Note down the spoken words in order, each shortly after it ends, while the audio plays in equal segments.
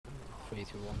3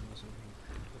 to 1 or something.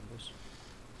 Numbers.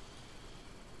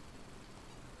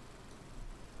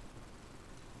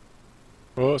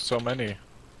 Oh, so many.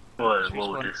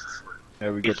 Whoa, this.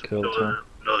 Yeah, we got killed too.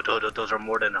 No, those are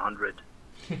more than 100.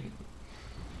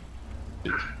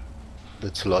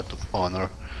 That's a lot of honor.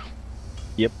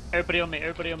 Yep. Everybody on me,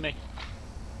 everybody on me.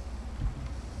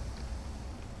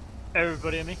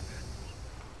 Everybody on me.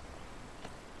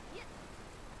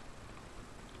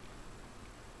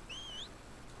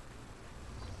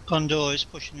 Condor is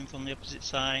pushing in from the opposite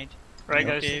side. Right,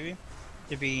 guys. Area.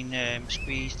 They're being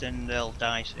squeezed and they'll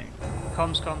die soon.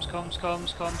 Comms.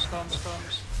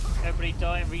 Everybody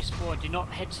die and respawn. Do not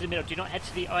head to the middle. Do not head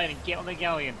to the island. Get on the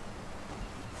galleon.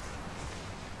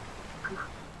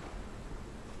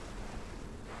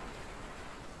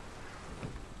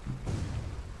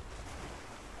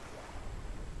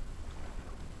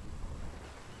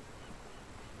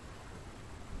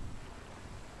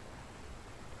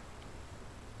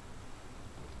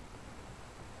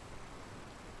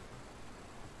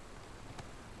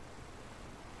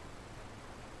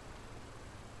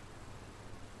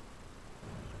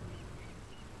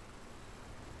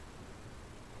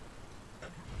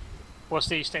 What's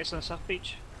the status on the South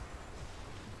Beach?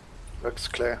 Looks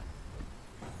clear.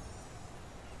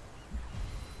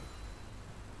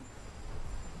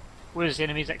 Where's the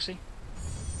enemies actually?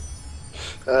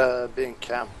 Being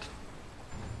camped.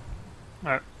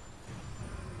 Alright.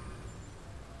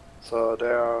 So they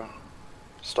are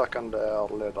stuck on their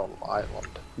little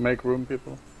island. Make room,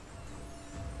 people.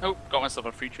 Oh, got myself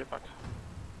a free trip back.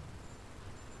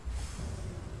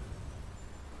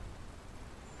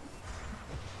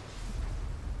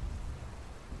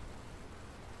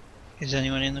 Is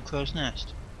anyone in the crow's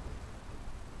nest?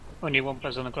 Only one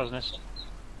person on the crow's nest.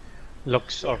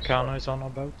 Lux Arcana is on our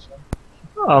boat.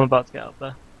 I'm about to get up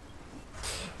there.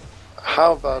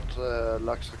 How about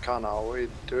Luxicana? Are we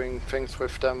doing things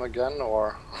with them again,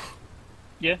 or?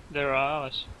 Yeah, there are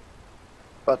ours.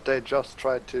 But they just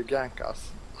tried to gank us.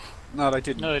 No, they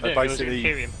didn't. No, they did. Basically, It was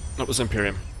Imperium. That was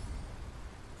Imperium.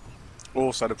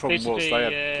 Also, the problem was they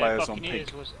had players on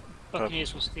Buccaneers pink.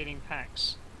 Buccaneers were stealing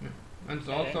packs. And it's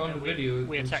also on the video, you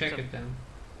can check it then.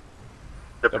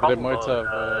 Yeah, but they might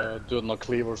have done a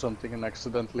cleave or something and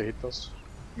accidentally hit us.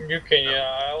 You can,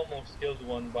 yeah, I almost killed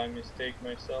one by mistake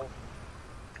myself.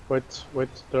 Wait,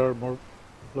 there are more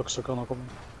Lux Arcana coming.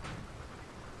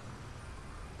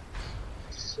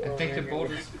 I think the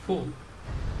boat is full.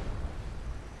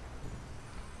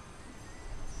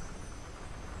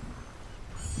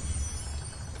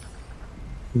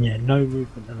 Yeah, no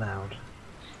movement allowed.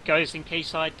 Guys, in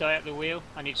case I die at the wheel,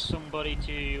 I need somebody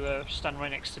to stand right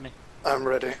next to me. I'm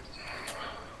ready.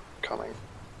 Coming.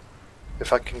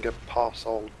 If I can get past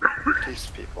all these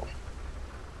people.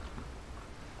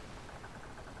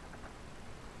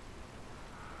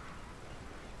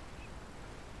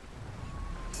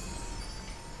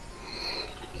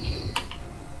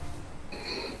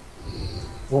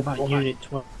 What about Unit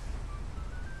 12?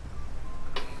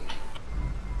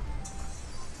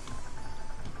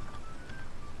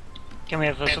 Can we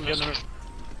have somebody on the roof?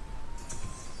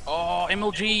 Oh,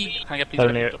 MLG! Can I get please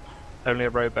get up? Only a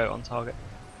rowboat on target.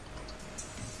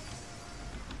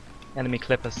 Enemy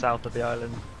clippers south of the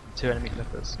island. 2 enemy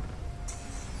clippers.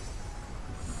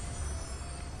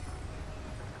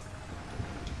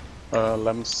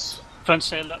 Lambs. Front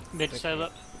sail up, mid sail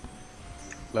up.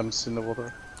 Lambs in the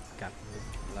water. Can't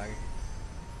move. Lag.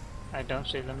 I don't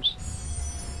see them.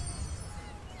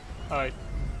 Alright.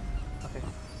 Okay.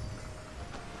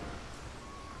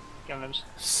 Get on them.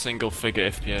 Single figure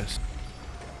FPS.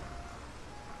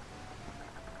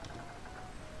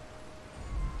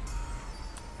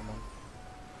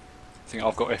 I think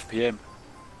I've got FPM.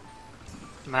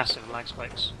 Massive lag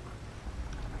spikes.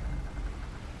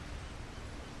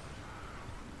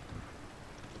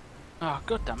 Oh,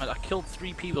 god damn it, I killed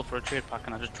 3 people for a trade pack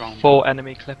and I just drowned. 4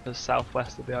 enemy clippers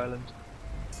southwest of the island.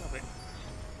 Okay.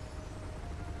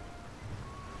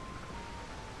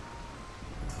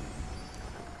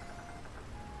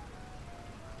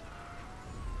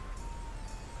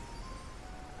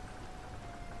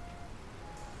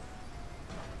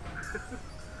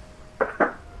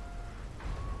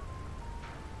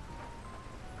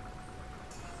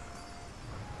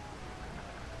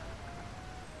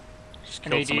 Just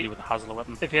killed somebody with a Hazel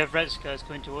weapon. If you have red guys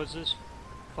coming towards us,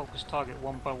 focus target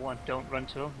one by one. Don't run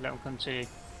to them. Let them come to you.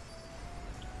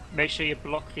 Make sure you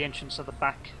block the entrance at the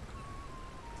back.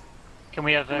 Can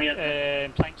we have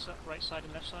planks up right side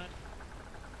and left side?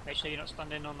 Make sure you're not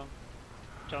standing on them.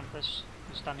 John, Chris,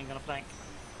 you're standing on a plank.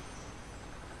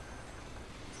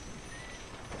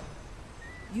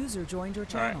 User joined your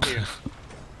channel. Right,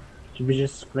 Should we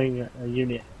just bring a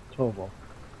unit 12 or?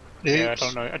 Yeah,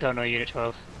 I don't know Unit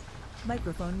 12.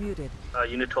 Microphone muted.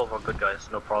 Unit 12 are good guys,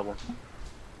 no problem.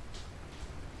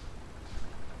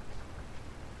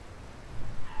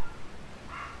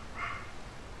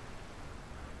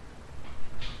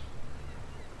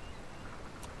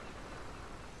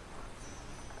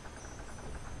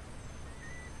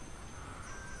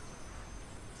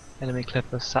 Enemy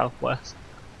clippers southwest.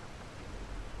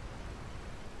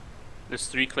 There's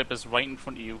 3 clippers right in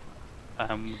front of you.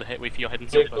 The hit if you're heading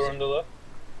Victor southwest. on the left.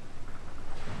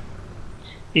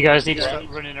 You guys need to start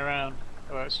running around,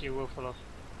 or else you will fall off.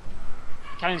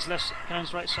 Cannon's left,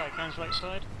 cannon's right side, cannon's right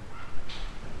side.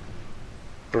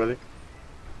 Ready?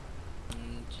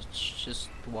 Just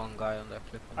one guy on that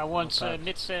clip. I want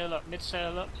mid sail up, mid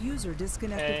sail up. User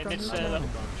disconnected from mid your sail up.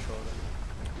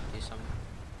 channel.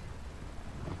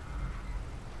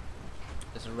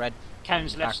 There's a red.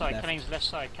 Cannon's left side, left. cannon's left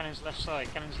side, cannon's left side,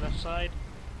 cannon's left side.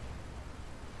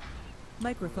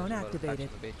 Microphone activated.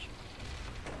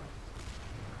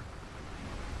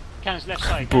 Cannon's left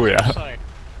side, Booyah. cannon's left side.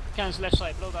 Cannon's left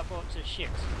side, blow that boat to shit.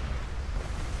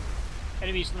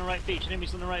 Enemies on the right beach,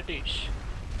 enemies on the right beach.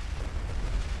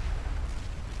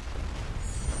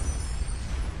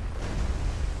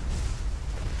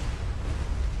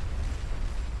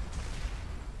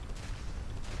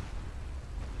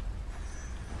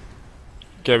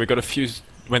 Okay, we got a few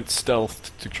went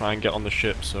stealth to try and get on the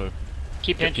ship, so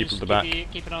Keep get engines, people at the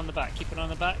back. keep it on the back, keep it on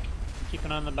the back, keep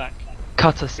it on the back.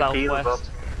 Cutter Heels up.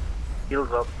 southwest.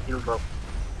 Heels up, heels up.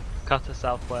 Cutter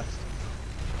southwest.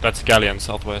 That's Galleon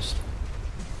southwest.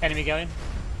 Enemy going?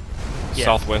 Yeah.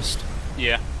 Southwest.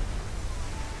 Yeah.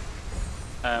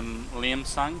 Liam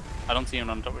Sang. I don't see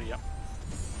him on top of it yet.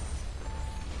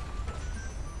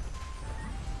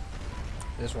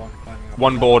 There's one climbing up.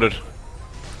 One boarded.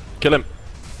 Kill him.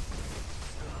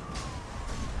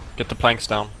 Get the planks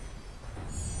down.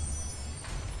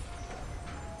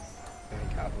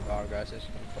 Very careful bar guys, it's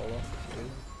gonna fall off if you do.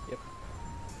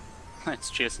 Yep. It's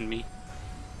chasing me.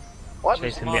 What?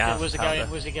 Chasing Mark the it, ass where's the pounder.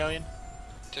 galleon, where's the galleon?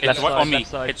 It's right on me.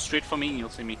 left side. Hit straight for me and you'll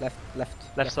see me.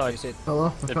 Left side. You see it?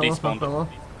 Hello, They've hello, despawned. hello.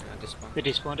 Yeah, this one. They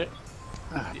despawned it.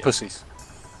 Pussies.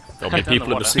 There'll be Cut down people in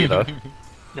the water. sea though.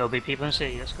 There'll be people in the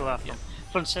sea, let's go after them.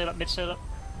 Front sail up, mid sail up.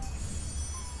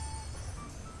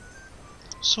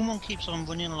 Someone keeps on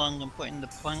running along and putting the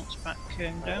planks back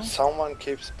down. Someone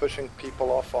keeps pushing people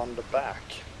off on the back.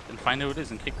 Then find out who it is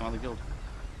and kick them out of the guild.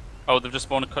 Oh, they've just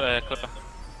spawned a clipper.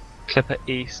 Clipper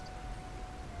east.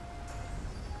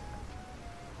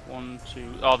 1,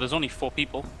 2. Oh, there's only 4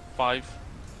 people. 5.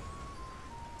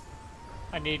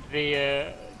 I need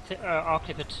the our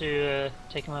clipper to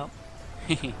take him out.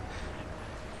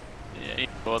 Yeah,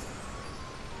 but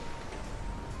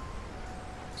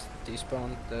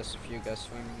Despawn, there's a few guys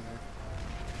swimming there.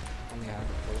 Only a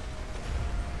handful.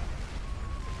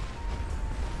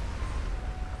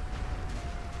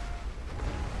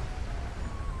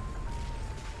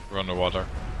 We're underwater.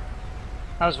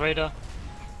 How's radar?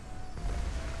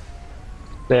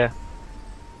 There.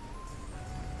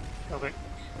 Okay.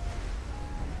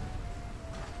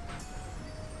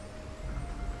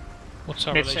 What's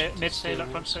our Mid relation to sail up,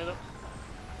 front sail up.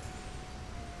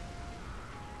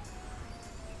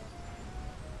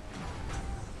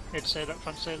 Mid sail up,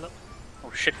 front sail up.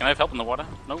 oh shit, can I have help in the water?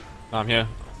 No. I'm here.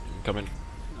 Come in.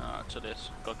 Ah, to this.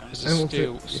 God, guys. Is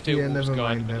this still Yeah, never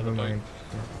mind, never mind.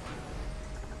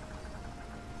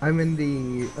 I'm in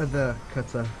the other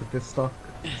cutter with the stock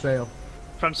sail.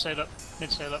 Front sail up,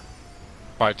 mid sail up.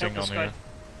 Fighting Help on this guy. here.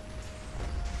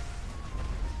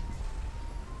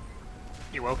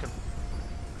 You're welcome.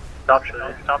 Stop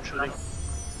shooting, stop shooting.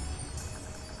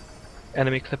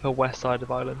 Enemy clipper west side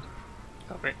of island.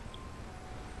 Copy.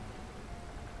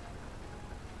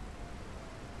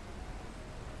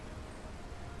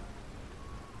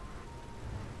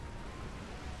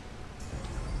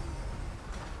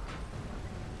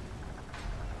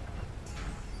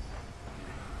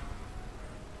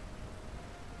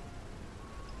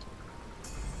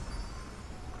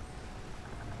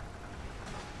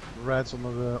 Reds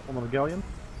onder de galleon.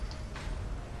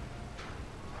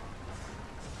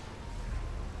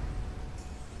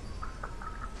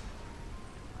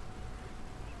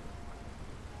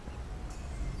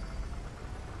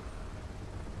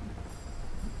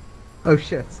 Oh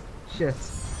shit, shit,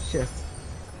 shit.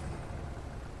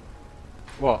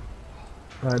 What?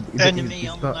 Enemy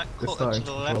on that cutter to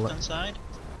the left hand side.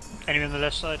 Enemy on the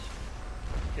left side.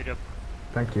 Good job.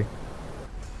 Thank you.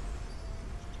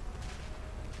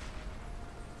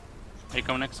 Are you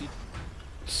coming next to you?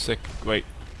 Sick. Wait.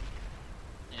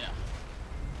 Yeah.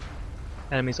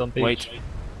 Enemies on beach. Wait.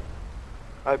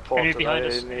 I ported, behind I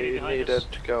us, enemy behind needed us.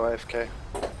 to go AFK.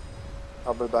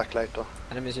 I'll be back later.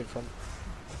 Enemies in front.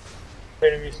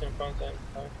 Enemies in front, I'm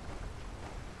fine.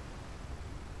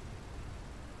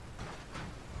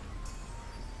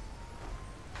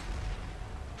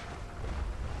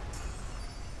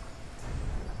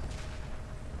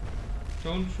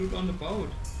 Don't shoot on the boat.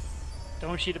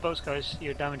 Don't shoot the boats, guys.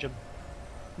 You damage them.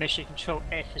 Make sure Control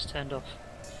F is turned off.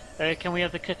 Can we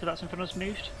have the clipper that's in front of us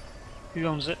moved? Who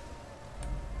owns it?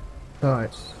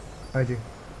 Alright, I do.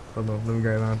 Hold on, let me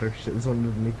go around. Oh shit, there's one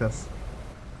underneath us.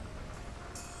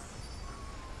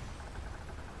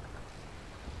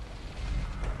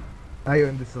 I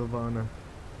own the Sylvana.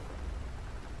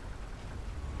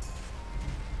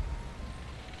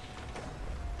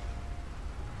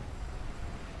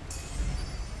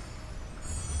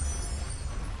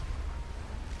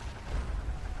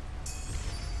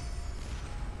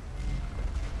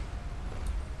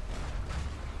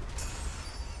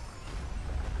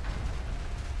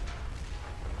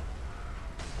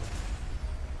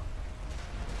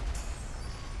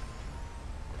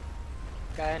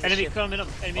 Enemy coming up.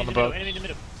 Enemy in the middle. Enemy in the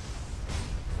middle.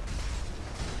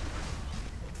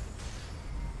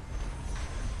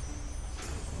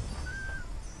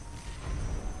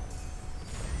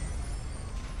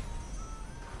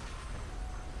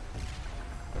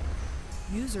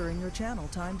 User in your channel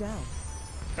timed out.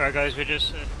 Alright guys, we're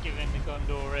just giving the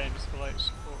Gondor Mr. Light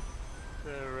support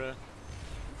for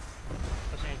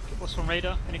what's from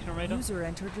radar? Anything from radar? User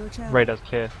entered your channel. Radar's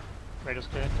clear. Radar's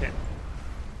clear, okay.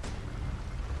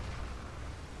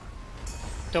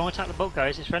 Don't attack the boat,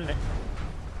 guys, it's friendly.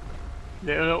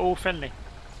 They're all friendly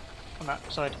on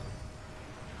that side.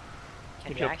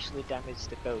 Can you actually damage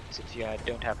the boats if you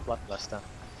don't have Bloodlust on?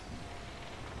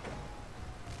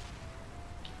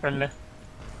 Friendly.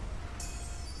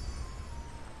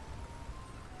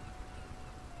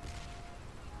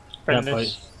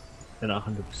 Friendly. They're not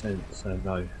 100%, so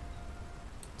no.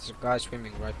 There's a guy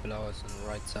swimming right below us on the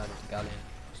right side of the galleon.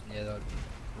 He's near the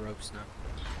ropes now.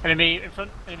 Enemy in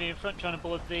front, trying to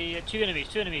board the two enemies,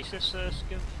 let's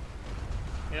go.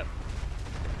 Yep.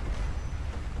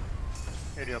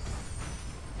 Ready up.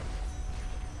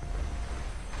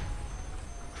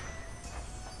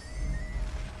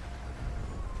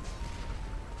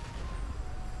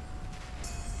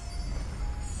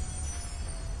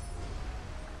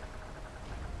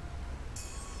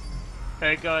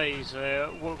 Guys,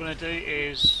 what we're going to do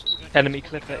is... Enemy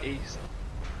clipper east,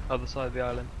 other side of the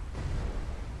island.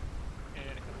 Yeah, in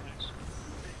a couple of minutes.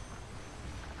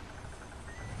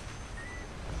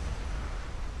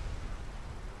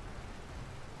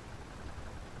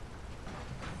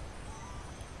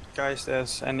 Guys,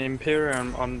 there's an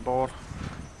Imperium on board.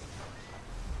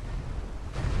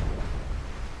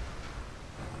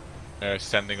 They're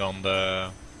standing on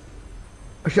the...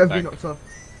 I should have been knocked off.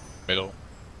 Middle.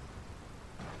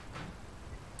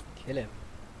 Kill him.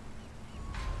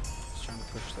 He's trying to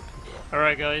push the people.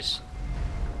 Alright guys.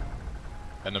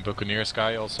 And the Buccaneers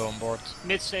guy also on board.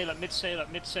 Mid sail up, mid sail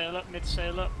up, mid sail up, mid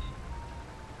sail up.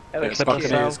 It's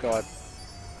Buccaneers guy.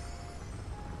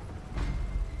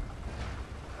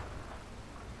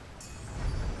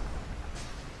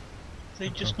 They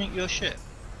just nick your ship?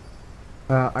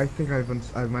 I think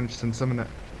I've managed to summon it.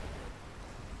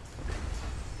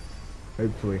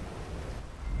 Hopefully.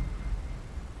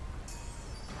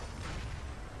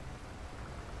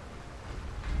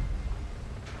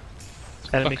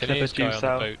 Enemy clipper due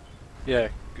south. Yeah,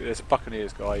 there's a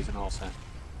Buccaneers guy, he's an arsehole.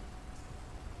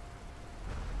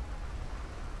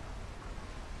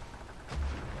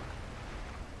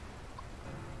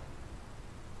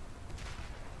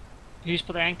 Who's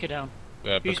put the anchor down?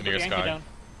 Buccaneers guy. Down?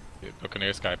 Yeah,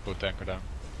 Buccaneers guy put the anchor down.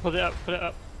 Put it up, put it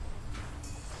up.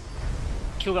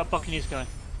 Kill that Buccaneers guy.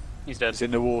 He's dead. He's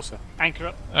in the water. Anchor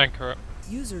up. Anchor up.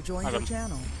 User joined your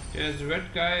channel. Yeah, there's a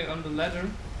red guy on the ladder.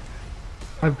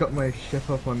 I've got my ship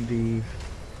up on the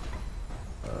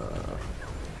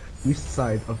east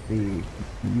side of the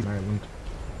island.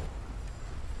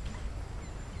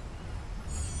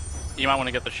 You might want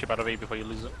to get the ship out of A before you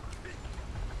lose it.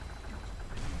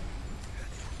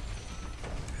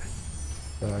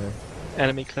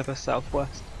 Enemy clipper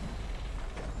southwest.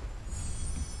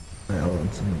 I'll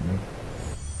run something now.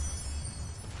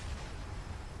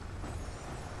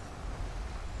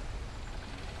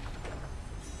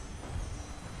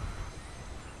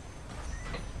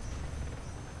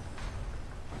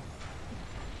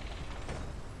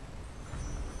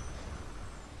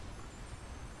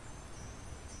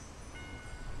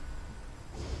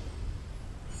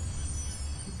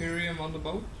 Imperium on the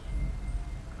boat.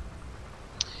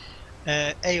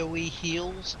 AoE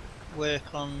heals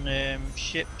work on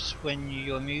ships when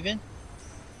you're moving.